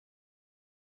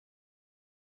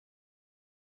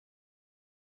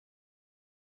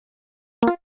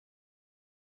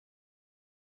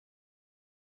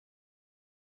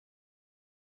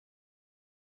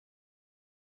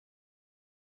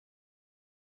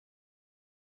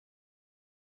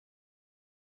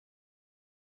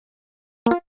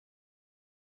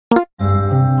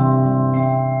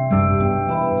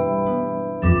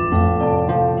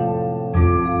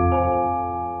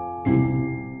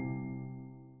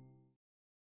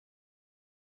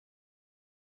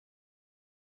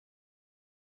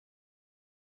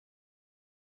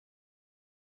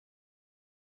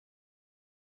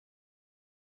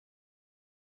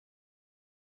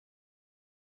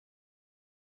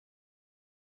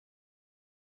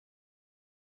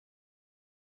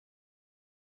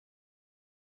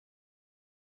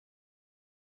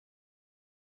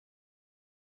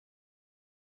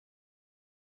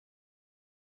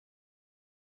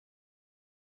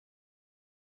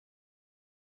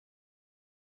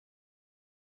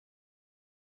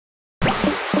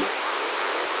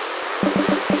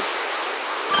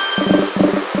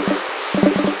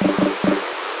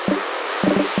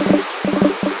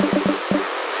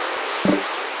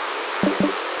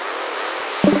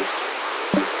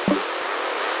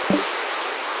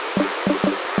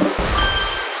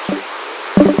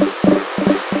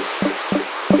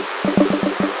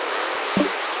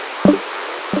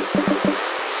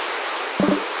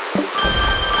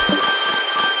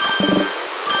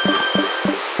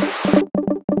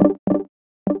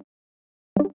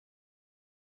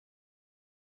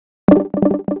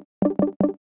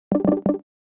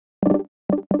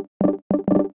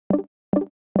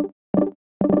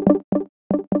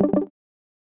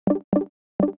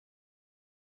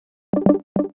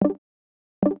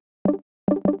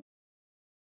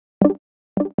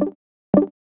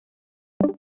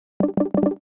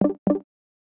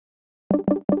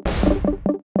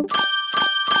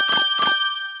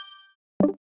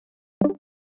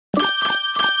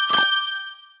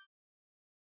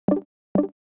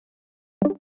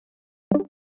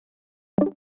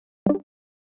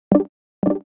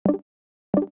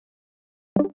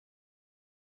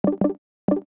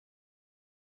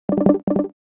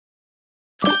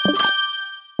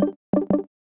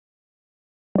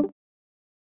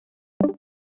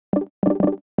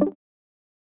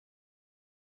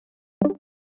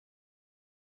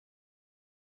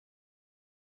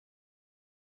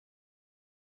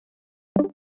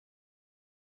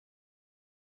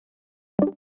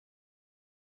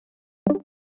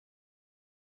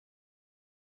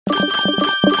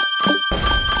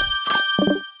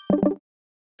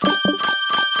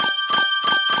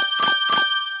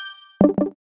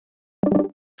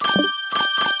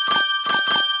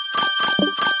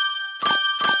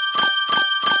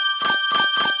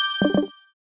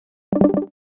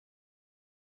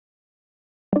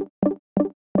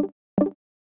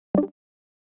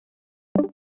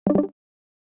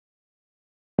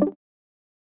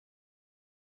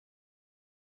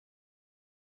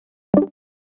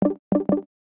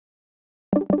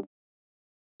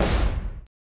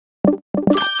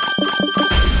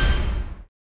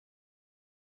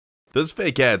Those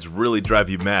fake ads really drive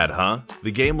you mad, huh?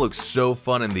 The game looks so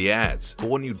fun in the ads, but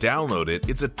when you download it,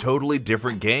 it's a totally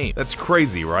different game. That's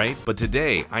crazy, right? But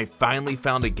today, I finally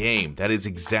found a game that is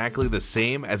exactly the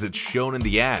same as it's shown in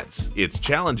the ads. It's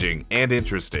challenging and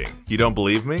interesting. You don't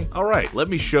believe me? Alright, let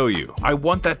me show you. I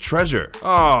want that treasure.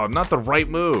 Oh, not the right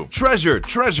move. Treasure,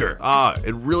 treasure! Ah,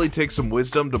 it really takes some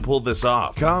wisdom to pull this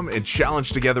off. Come and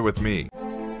challenge together with me.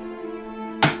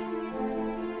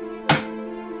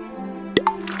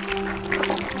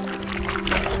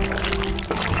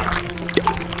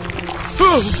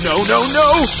 No, no,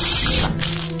 no!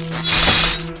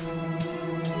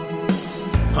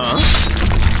 Huh?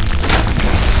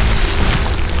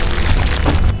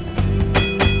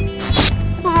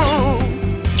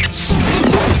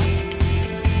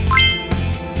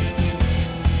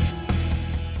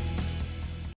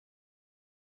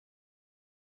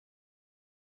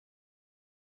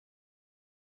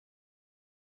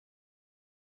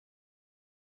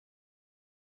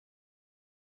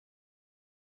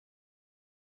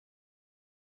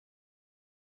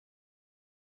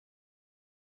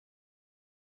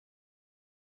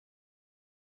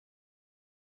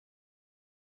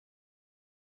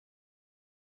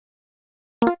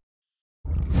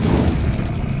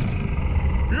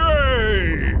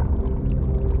 Yay!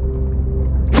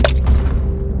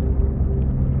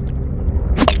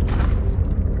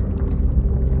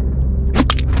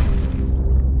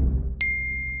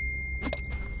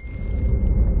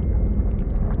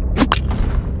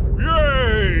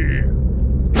 Yay!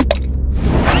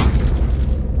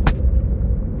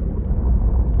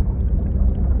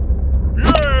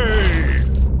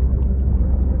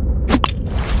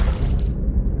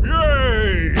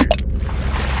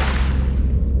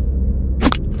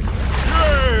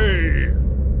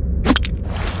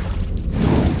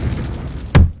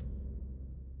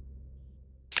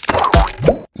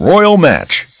 Royal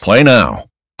match. Play now.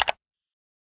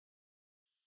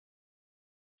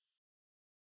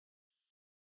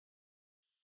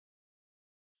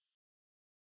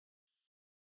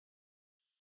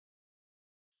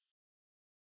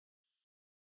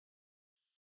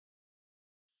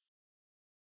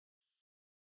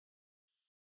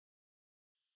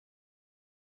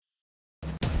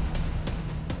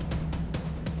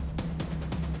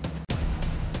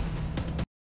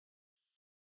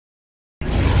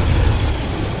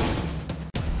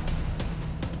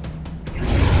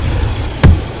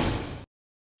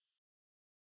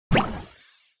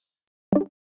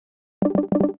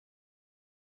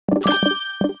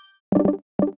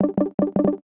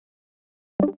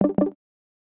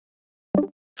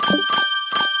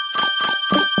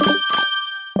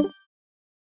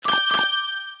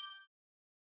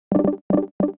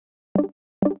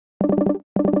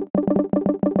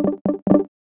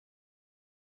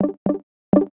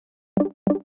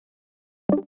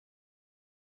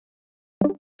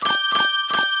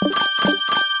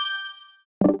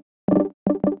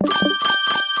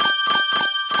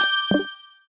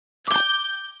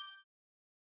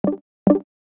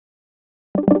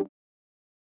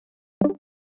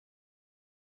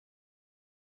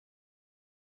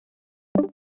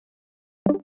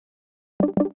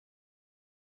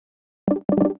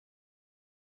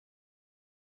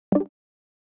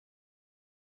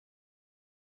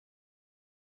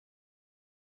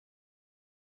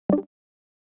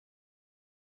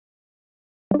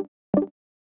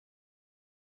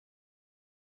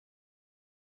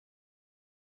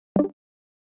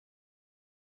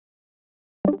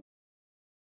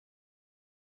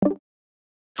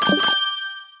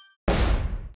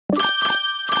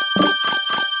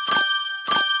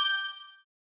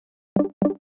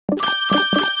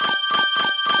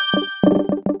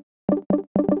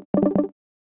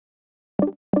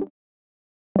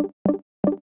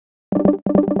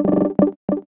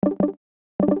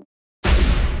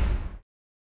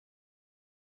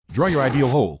 Draw your ideal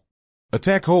hole.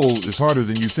 Attack hole is harder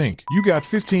than you think. You got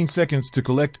 15 seconds to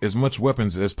collect as much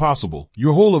weapons as possible.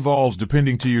 Your hole evolves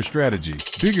depending to your strategy.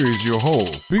 Bigger is your hole.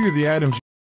 Bigger the items